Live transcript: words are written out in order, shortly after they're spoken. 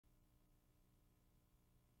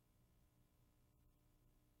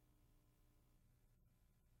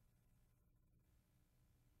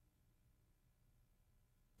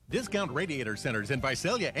Discount Radiator Centers in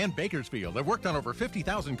Visalia and Bakersfield have worked on over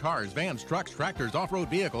 50,000 cars, vans, trucks, tractors, off-road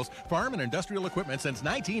vehicles, farm and industrial equipment since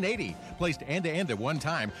 1980. Placed end-to-end at one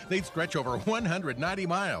time, they'd stretch over 190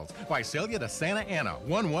 miles. Visalia to Santa Ana,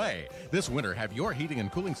 one way. This winter, have your heating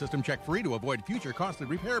and cooling system checked free to avoid future costly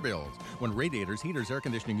repair bills. When radiators, heaters, air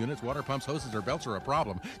conditioning units, water pumps, hoses, or belts are a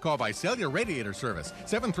problem, call Visalia Radiator Service,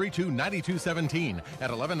 732-9217 at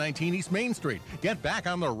 1119 East Main Street. Get back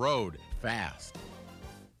on the road fast.